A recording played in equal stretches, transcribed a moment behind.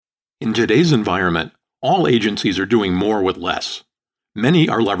In today's environment, all agencies are doing more with less. Many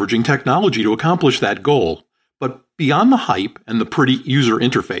are leveraging technology to accomplish that goal. But beyond the hype and the pretty user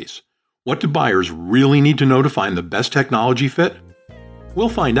interface, what do buyers really need to know to find the best technology fit? We'll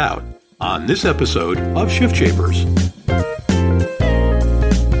find out on this episode of Shift Shapers.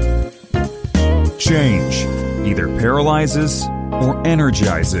 Change either paralyzes or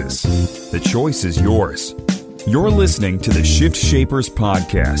energizes. The choice is yours. You're listening to the Shift Shapers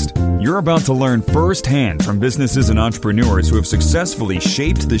podcast. You're about to learn firsthand from businesses and entrepreneurs who have successfully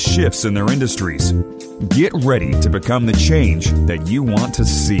shaped the shifts in their industries. Get ready to become the change that you want to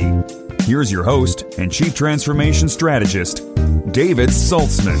see. Here's your host and Chief Transformation Strategist, David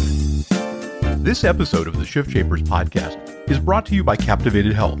Saltzman. This episode of the Shift Shapers podcast is brought to you by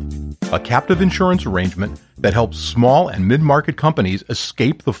Captivated Health, a captive insurance arrangement that helps small and mid-market companies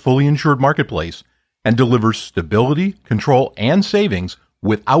escape the fully insured marketplace and delivers stability, control, and savings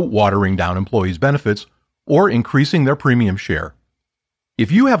without watering down employees' benefits or increasing their premium share.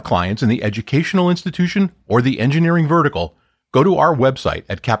 If you have clients in the educational institution or the engineering vertical, go to our website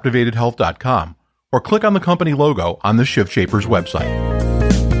at captivatedhealth.com or click on the company logo on the Shift Shapers website.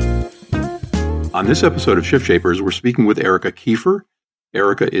 On this episode of Shift Shapers, we're speaking with Erica Kiefer.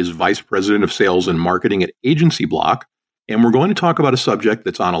 Erica is Vice President of Sales and Marketing at AgencyBloc, and we're going to talk about a subject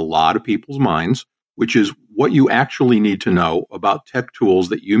that's on a lot of people's minds, which is what you actually need to know about tech tools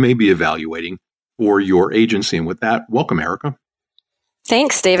that you may be evaluating for your agency. And with that, welcome, Erica.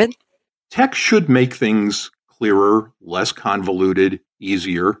 Thanks, David. Tech should make things clearer, less convoluted,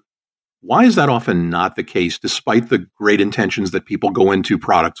 easier. Why is that often not the case, despite the great intentions that people go into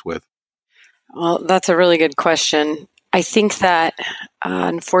products with? Well, that's a really good question. I think that,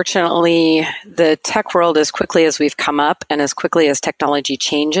 unfortunately, the tech world, as quickly as we've come up and as quickly as technology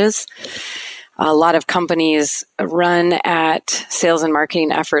changes, a lot of companies run at sales and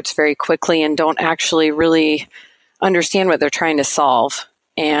marketing efforts very quickly and don't actually really understand what they're trying to solve.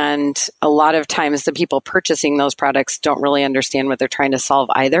 And a lot of times the people purchasing those products don't really understand what they're trying to solve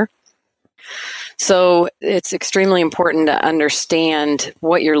either. So it's extremely important to understand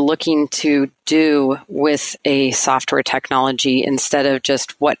what you're looking to do with a software technology instead of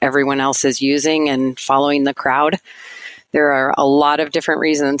just what everyone else is using and following the crowd. There are a lot of different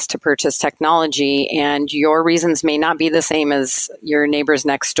reasons to purchase technology, and your reasons may not be the same as your neighbors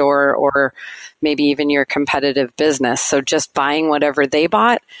next door or maybe even your competitive business. So just buying whatever they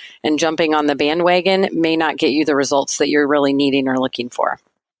bought and jumping on the bandwagon may not get you the results that you're really needing or looking for.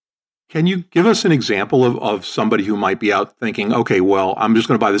 Can you give us an example of somebody who might be out thinking, okay, well, I'm just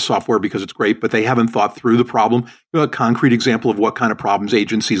going to buy this software because it's great, but they haven't thought through the problem? A concrete example of what kind of problems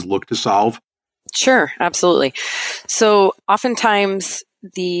agencies look to solve? Sure, absolutely. So oftentimes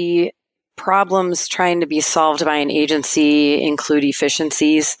the problems trying to be solved by an agency include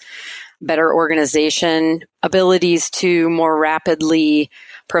efficiencies, better organization, abilities to more rapidly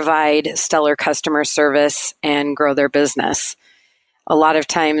provide stellar customer service and grow their business. A lot of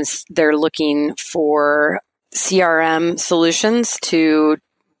times they're looking for CRM solutions to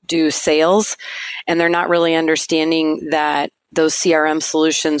do sales, and they're not really understanding that those CRM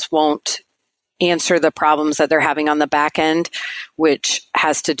solutions won't answer the problems that they're having on the back end, which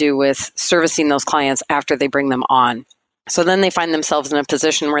has to do with servicing those clients after they bring them on. So then they find themselves in a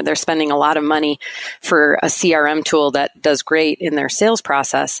position where they're spending a lot of money for a CRM tool that does great in their sales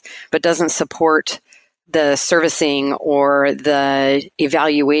process, but doesn't support the servicing or the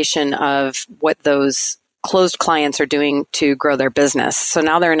evaluation of what those closed clients are doing to grow their business. So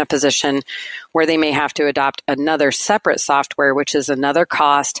now they're in a position where they may have to adopt another separate software, which is another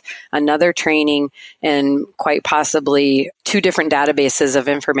cost, another training, and quite possibly two different databases of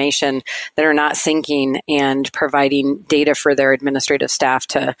information that are not syncing and providing data for their administrative staff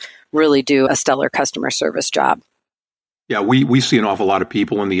to really do a stellar customer service job. Yeah, we see an awful lot of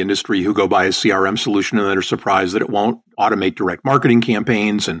people in the industry who go buy a CRM solution and then are surprised that it won't automate direct marketing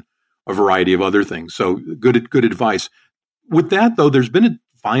campaigns and a variety of other things. So good advice. With that, though, there's been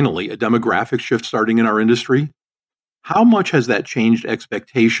finally a demographic shift starting in our industry. How much has that changed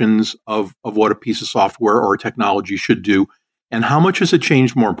expectations of what a piece of software or technology should do? And how much has it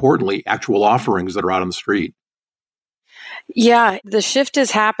changed, more importantly, actual offerings that are out on the street? Yeah, the shift is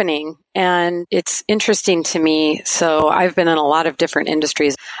happening, and it's interesting to me. So I've been in a lot of different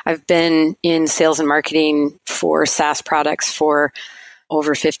industries. I've been in sales and marketing for SaaS products for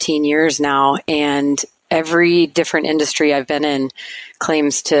over 15 years now, and every different industry I've been in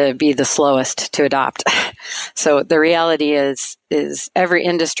claims to be the slowest to adopt. So the reality is every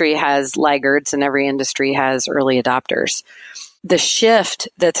industry has laggards and every industry has early adopters. The shift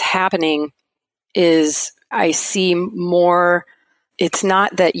that's happening is I see more it's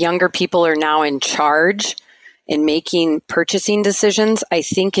not that younger people are now in charge in making purchasing decisions. I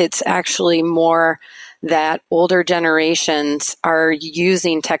think it's actually more that older generations are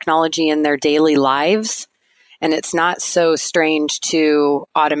using technology in their daily lives. And it's not so strange to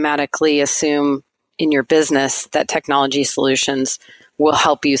automatically assume in your business that technology solutions will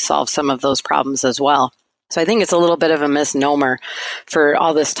help you solve some of those problems as well. So I think it's a little bit of a misnomer for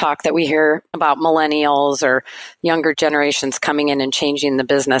all this talk that we hear about millennials or younger generations coming in and changing the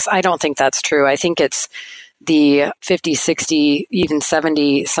business. I don't think that's true. I think it's the 50, 60, even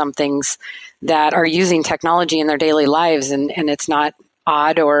 70 somethings that are using technology in their daily lives, and it's not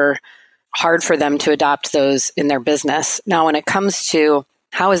odd or hard for them to adopt those in their business. Now, when it comes to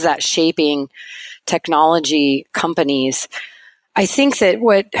how is that shaping technology companies, I think that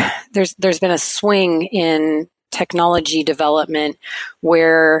there's been a swing in technology development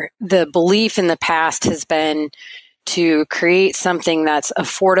where the belief in the past has been to create something that's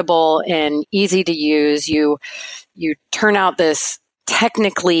affordable and easy to use. You turn out this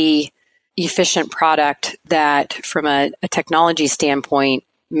technically efficient product that from a technology standpoint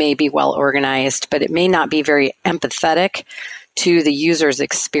may be well organized, but it may not be very empathetic to the user's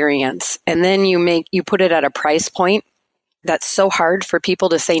experience. And then you put it at a price point that's so hard for people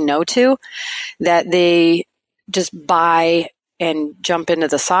to say no to that they just buy and jump into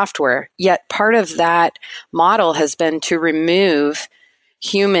the software. Yet part of that model has been to remove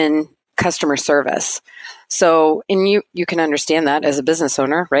human customer service. So, and you can understand that as a business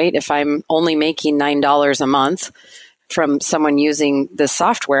owner, right? If I'm only making $9 a month from someone using this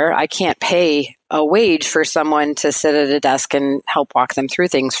software, I can't pay a wage for someone to sit at a desk and help walk them through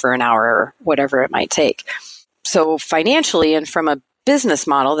things for an hour or whatever it might take. So financially and from a business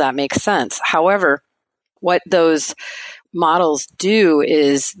model, that makes sense. However, what those models do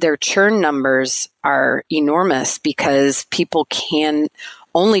is their churn numbers are enormous because people can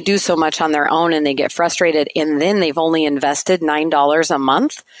only do so much on their own and they get frustrated, and then they've only invested $9 a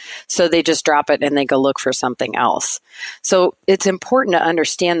month. So they just drop it and they go look for something else. So it's important to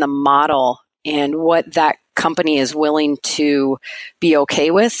understand the model and what that company is willing to be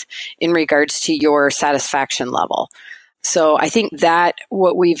okay with in regards to your satisfaction level. So I think that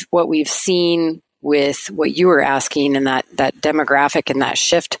what we've seen with what you were asking and that demographic and that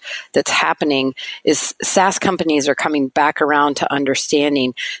shift that's happening is SaaS companies are coming back around to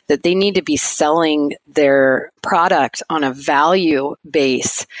understanding that they need to be selling their product on a value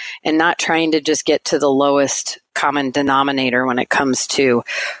base and not trying to just get to the lowest common denominator when it comes to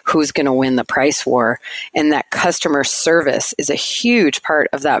who's going to win the price war. And that customer service is a huge part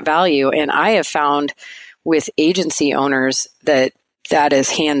of that value. And I have found with agency owners that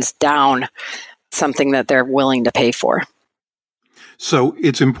is hands down something that they're willing to pay for. So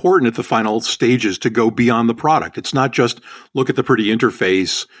it's important at the final stages to go beyond the product. It's not just look at the pretty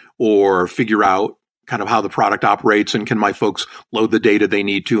interface or figure out kind of how the product operates and can my folks load the data they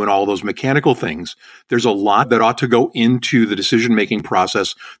need to and all those mechanical things. There's a lot that ought to go into the decision-making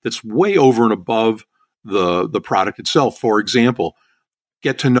process that's way over and above the product itself. For example,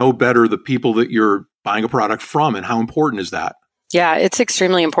 get to know better the people that you're buying a product from, and how important is that? Yeah, it's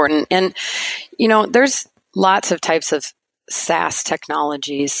extremely important. And, there's lots of types of SaaS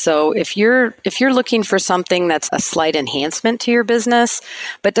technologies. So if you're looking for something that's a slight enhancement to your business,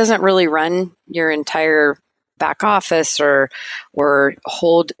 but doesn't really run your entire back office or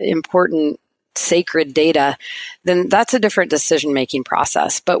hold important sacred data, then that's a different decision-making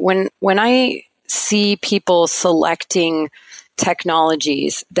process. But when I see people selecting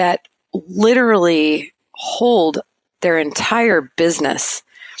technologies that literally hold their entire business,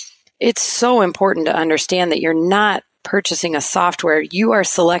 it's so important to understand that you're not purchasing a software, you are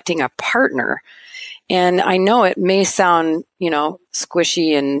selecting a partner. And I know it may sound,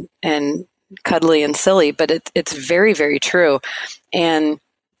 squishy and cuddly and silly, but it's very, very true. And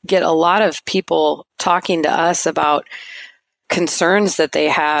get a lot of people talking to us about concerns that they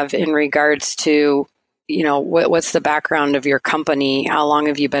have in regards to what's the background of your company? How long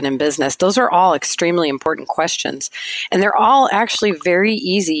have you been in business? Those are all extremely important questions. And they're all actually very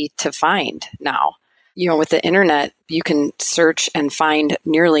easy to find now. With the internet, you can search and find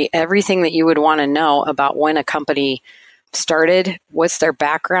nearly everything that you would want to know about when a company started, what's their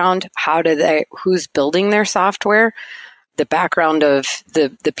background, who's building their software, the background of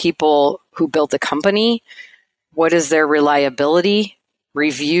the people who built the company, what is their reliability.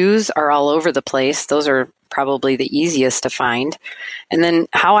 Reviews are all over the place. Those are probably the easiest to find. And then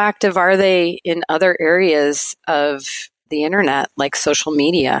how active are they in other areas of the internet, like social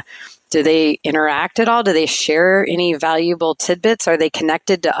media? Do they interact at all? Do they share any valuable tidbits? Are they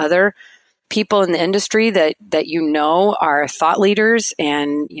connected to other people in the industry that are thought leaders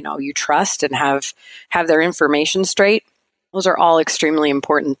and you trust and have their information straight. Those are all extremely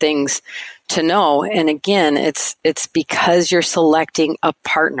important things to know. And again, it's because you're selecting a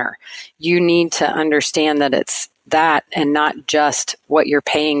partner. You need to understand that it's that and not just what you're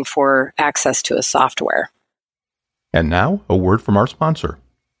paying for access to a software. And now, a word from our sponsor.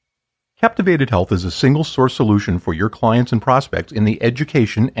 Captivated Health is a single source solution for your clients and prospects in the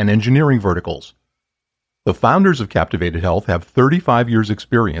education and engineering verticals. The founders of Captivated Health have 35 years'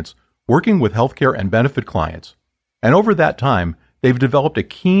 experience working with healthcare and benefit clients. And over that time, they've developed a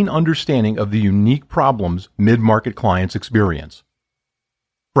keen understanding of the unique problems mid-market clients experience.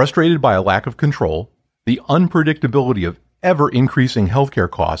 Frustrated by a lack of control, the unpredictability of ever-increasing healthcare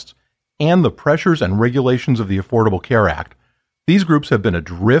costs, and the pressures and regulations of the Affordable Care Act, these groups have been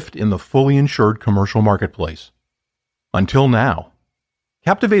adrift in the fully insured commercial marketplace. Until now,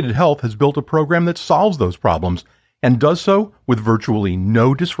 Captivated Health has built a program that solves those problems and does so with virtually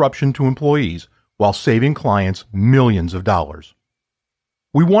no disruption to employees while saving clients millions of dollars.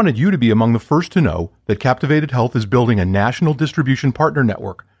 We wanted you to be among the first to know that Captivated Health is building a national distribution partner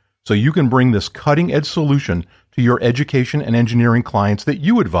network so you can bring this cutting-edge solution to your education and engineering clients that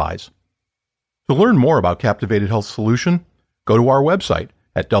you advise. To learn more about Captivated Health's solution, go to our website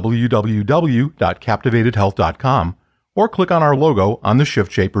at www.captivatedhealth.com or click on our logo on the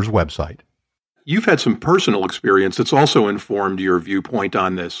Shift Shapers website. You've had some personal experience that's also informed your viewpoint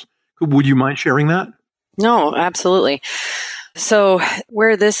on this. Would you mind sharing that? No, absolutely. So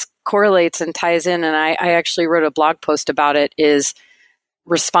where this correlates and ties in, and I actually wrote a blog post about it, is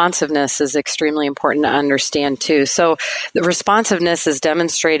responsiveness is extremely important to understand too. So the responsiveness is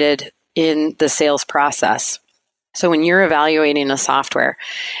demonstrated in the sales process. So when you're evaluating a software,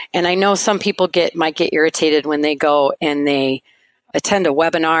 and I know some people might get irritated when they go and they attend a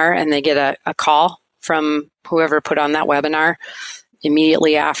webinar and they get a call from whoever put on that webinar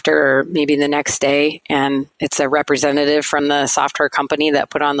immediately after, or maybe the next day, and it's a representative from the software company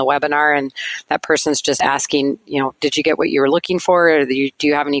that put on the webinar, and that person's just asking, did you get what you were looking for, or do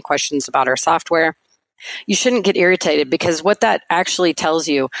you have any questions about our software? You shouldn't get irritated, because what that actually tells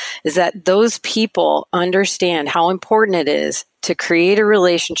you is that those people understand how important it is to create a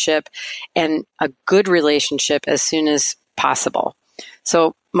relationship, and a good relationship, as soon as possible.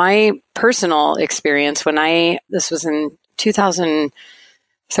 So my personal experience, this was in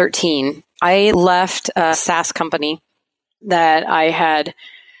 2013, I left a SaaS company that I had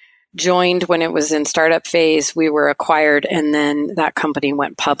joined when it was in startup phase. We were acquired, and then that company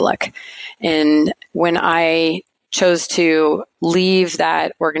went public. And when I chose to leave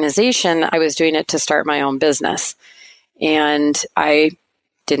that organization, I was doing it to start my own business. And I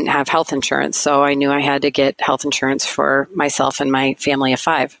didn't have health insurance, so I knew I had to get health insurance for myself and my family of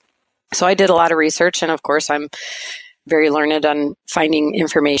 5. So I did a lot of research, and of course, I'm very learned on finding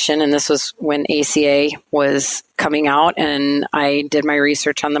information. And this was when ACA was coming out, and I did my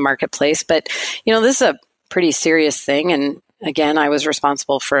research on the marketplace. But, this is a pretty serious thing. And again, I was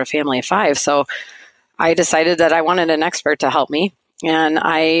responsible for a family of 5. So I decided that I wanted an expert to help me. And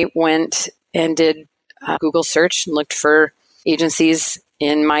I went and did a Google search and looked for agencies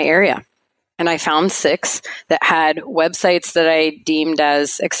in my area. And I found 6 that had websites that I deemed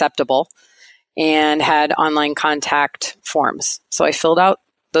as acceptable and had online contact forms. So I filled out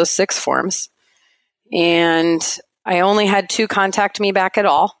those 6 forms, and I only had 2 contact me back at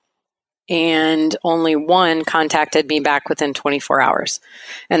all, and only 1 contacted me back within 24 hours.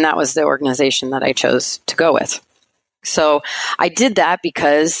 And that was the organization that I chose to go with. So I did that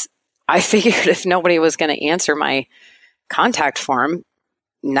because I figured if nobody was going to answer my contact form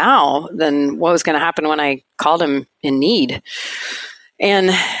now, then what was going to happen when I called them in need?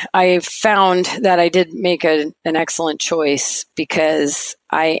 And I found that I did make an excellent choice, because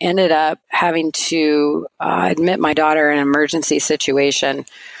I ended up having to admit my daughter in an emergency situation.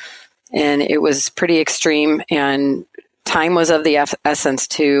 And it was pretty extreme, and time was of the essence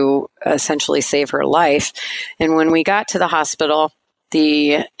to essentially save her life. And when we got to the hospital,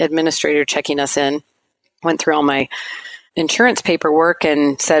 the administrator checking us in went through all my insurance paperwork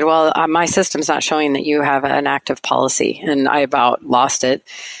and said, well, my system's not showing that you have an active policy. And I about lost it.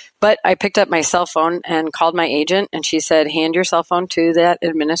 But I picked up my cell phone and called my agent, and she said, hand your cell phone to that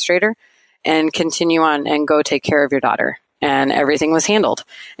administrator and continue on and go take care of your daughter. And everything was handled.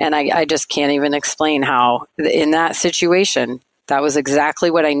 And I just can't even explain how, in that situation, that was exactly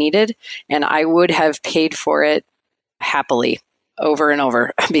what I needed. And I would have paid for it happily over and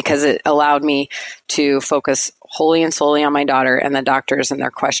over, because it allowed me to focus wholly and solely on my daughter and the doctors and their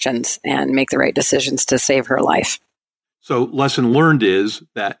questions, and make the right decisions to save her life. So lesson learned is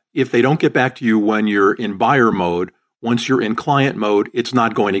that if they don't get back to you when you're in buyer mode, once you're in client mode, it's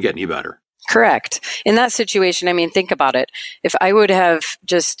not going to get any better. Correct. In that situation, I mean, think about it. If I would have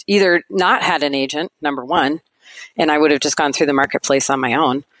just either not had an agent, number one, and I would have just gone through the marketplace on my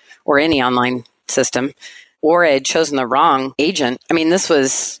own or any online system, or I had chosen the wrong agent. I mean, this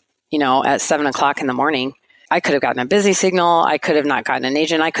was, at 7:00 in the morning. I could have gotten a busy signal. I could have not gotten an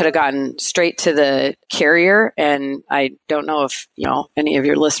agent. I could have gotten straight to the carrier. And I don't know if, any of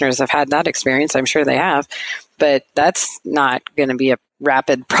your listeners have had that experience. I'm sure they have, but that's not going to be a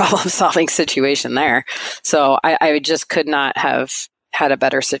rapid problem solving situation there. So I just could not have had a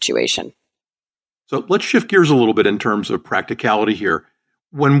better situation. So let's shift gears a little bit in terms of practicality here.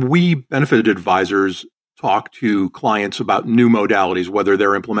 When we benefited advisors talk to clients about new modalities, whether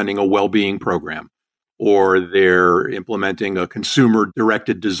they're implementing a well-being program or they're implementing a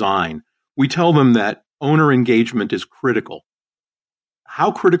consumer-directed design, we tell them that owner engagement is critical.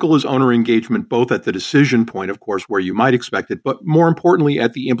 How critical is owner engagement, both at the decision point, of course, where you might expect it, but more importantly,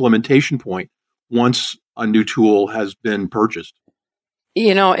 at the implementation point, once a new tool has been purchased?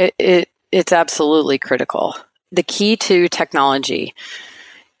 It's absolutely critical. The key to technology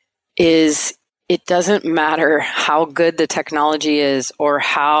is it doesn't matter how good the technology is or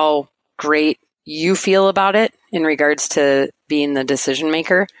how great you feel about it in regards to being the decision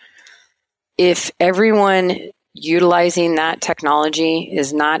maker. If everyone utilizing that technology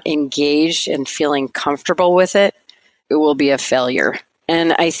is not engaged and feeling comfortable with it, it will be a failure.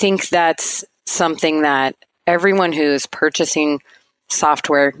 And I think that's something that everyone who is purchasing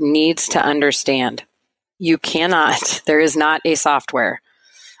software needs to understand. There is not a software,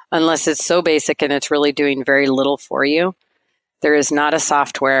 unless it's so basic and it's really doing very little for you. There is not a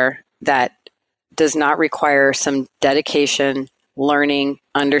software that does not require some dedication, learning,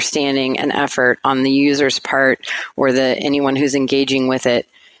 understanding, and effort on the user's part or anyone who's engaging with it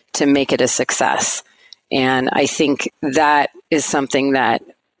to make it a success. And I think that is something that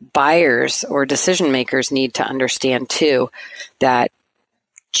buyers or decision makers need to understand too, that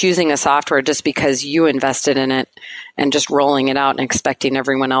choosing a software just because you invested in it and just rolling it out and expecting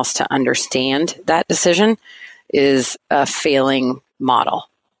everyone else to understand that decision is a failing model.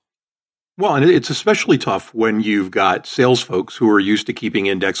 Well, and it's especially tough when you've got sales folks who are used to keeping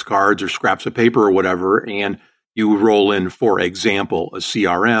index cards or scraps of paper or whatever, and you roll in, for example, a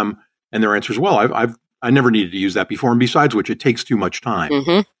CRM, and their answer is, well, I never needed to use that before, and besides which, it takes too much time.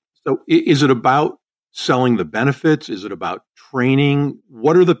 Mm-hmm. So is it about selling the benefits? Is it about training?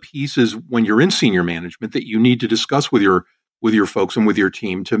 What are the pieces when you're in senior management that you need to discuss with your folks and with your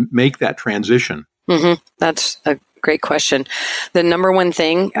team to make that transition? Mm-hmm. That's a great question. The number one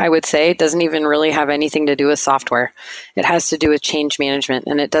thing I would say doesn't even really have anything to do with software. It has to do with change management,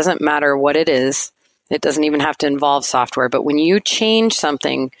 and it doesn't matter what it is. It doesn't even have to involve software. But when you change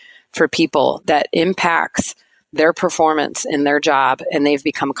something for people that impacts their performance in their job and they've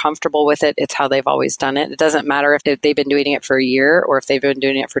become comfortable with it, it's how they've always done it. It doesn't matter if they've been doing it for a year or if they've been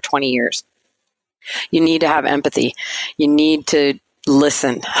doing it for 20 years. You need to have empathy. You need to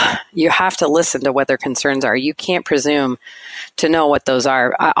listen. You have to listen to what their concerns are. You can't presume to know what those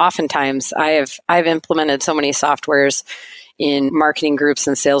are. Oftentimes, I've implemented so many softwares in marketing groups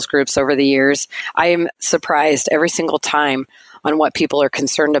and sales groups over the years. I am surprised every single time on what people are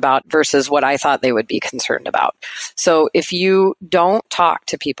concerned about versus what I thought they would be concerned about. So if you don't talk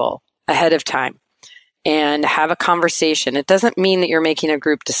to people ahead of time and have a conversation, it doesn't mean that you're making a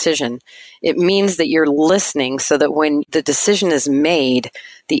group decision. It means that you're listening so that when the decision is made,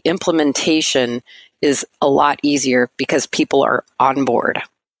 the implementation is a lot easier because people are on board.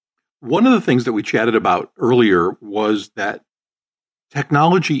 One of the things that we chatted about earlier was that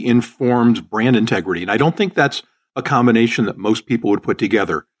technology informs brand integrity. And I don't think that's a combination that most people would put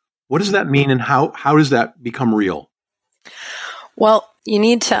together. What does that mean, and how does that become real? Well, you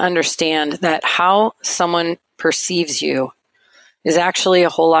need to understand that how someone perceives you is actually a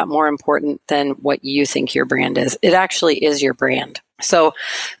whole lot more important than what you think your brand is. It actually is your brand. So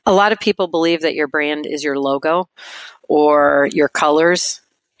a lot of people believe that your brand is your logo or your colors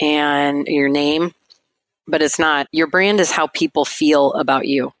and your name, but it's not. Your brand is how people feel about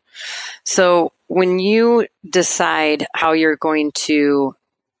you. So when you decide how you're going to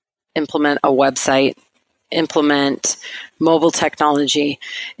implement a website, implement mobile technology,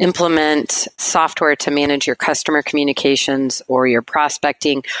 implement software to manage your customer communications or your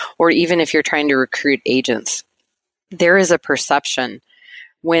prospecting, or even if you're trying to recruit agents, there is a perception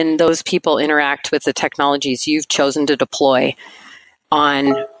when those people interact with the technologies you've chosen to deploy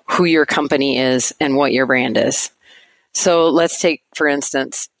on who your company is and what your brand is. So let's take, for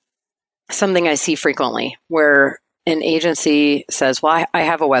instance, something I see frequently where an agency says, well, I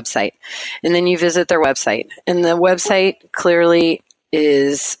have a website. And then you visit their website. And the website clearly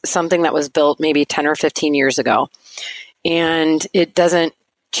is something that was built maybe 10 or 15 years ago. And it doesn't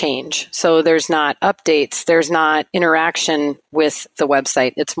change. So there's not updates. There's not interaction with the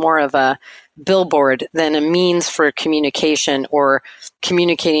website. It's more of a billboard than a means for communication or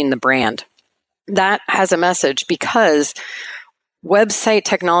communicating the brand. That has a message because website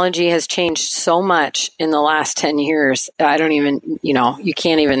technology has changed so much in the last 10 years. I don't even, you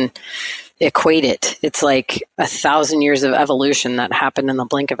can't even equate it. It's like 1,000 years of evolution that happened in the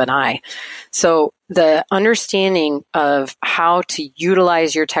blink of an eye. So the understanding of how to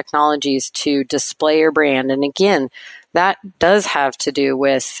utilize your technologies to display your brand, and again, that does have to do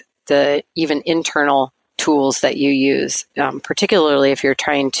with the even internal tools that you use, particularly if you're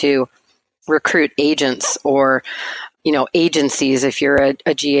trying to recruit agents or agencies, if you're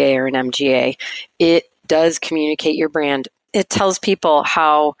a GA or an MGA. It does communicate your brand. It tells people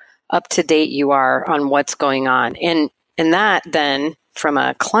how up to date you are on what's going on. And that then, from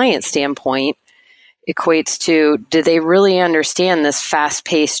a client standpoint, equates to, do they really understand this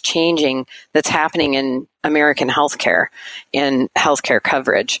fast-paced changing that's happening in American healthcare and healthcare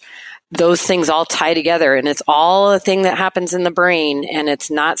coverage? Those things all tie together, and it's all a thing that happens in the brain, and it's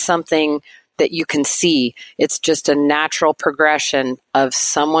not something that you can see. It's just a natural progression of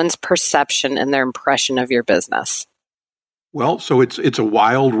someone's perception and their impression of your business. Well, so it's a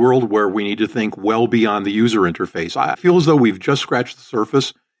wild world where we need to think well beyond the user interface. I feel as though we've just scratched the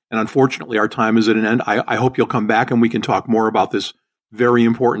surface, and unfortunately our time is at an end. I hope you'll come back and we can talk more about this very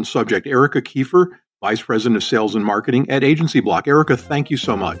important subject. Erica Kiefer, Vice President of Sales and Marketing at AgencyBloc. Erica, thank you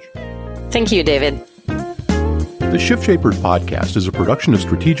so much. Thank you, David. The Shift Shapers podcast is a production of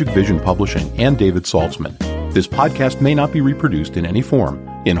Strategic Vision Publishing and David Saltzman. This podcast may not be reproduced in any form,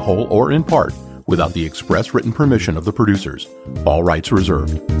 in whole or in part, without the express written permission of the producers. All rights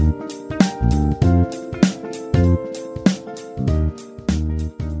reserved.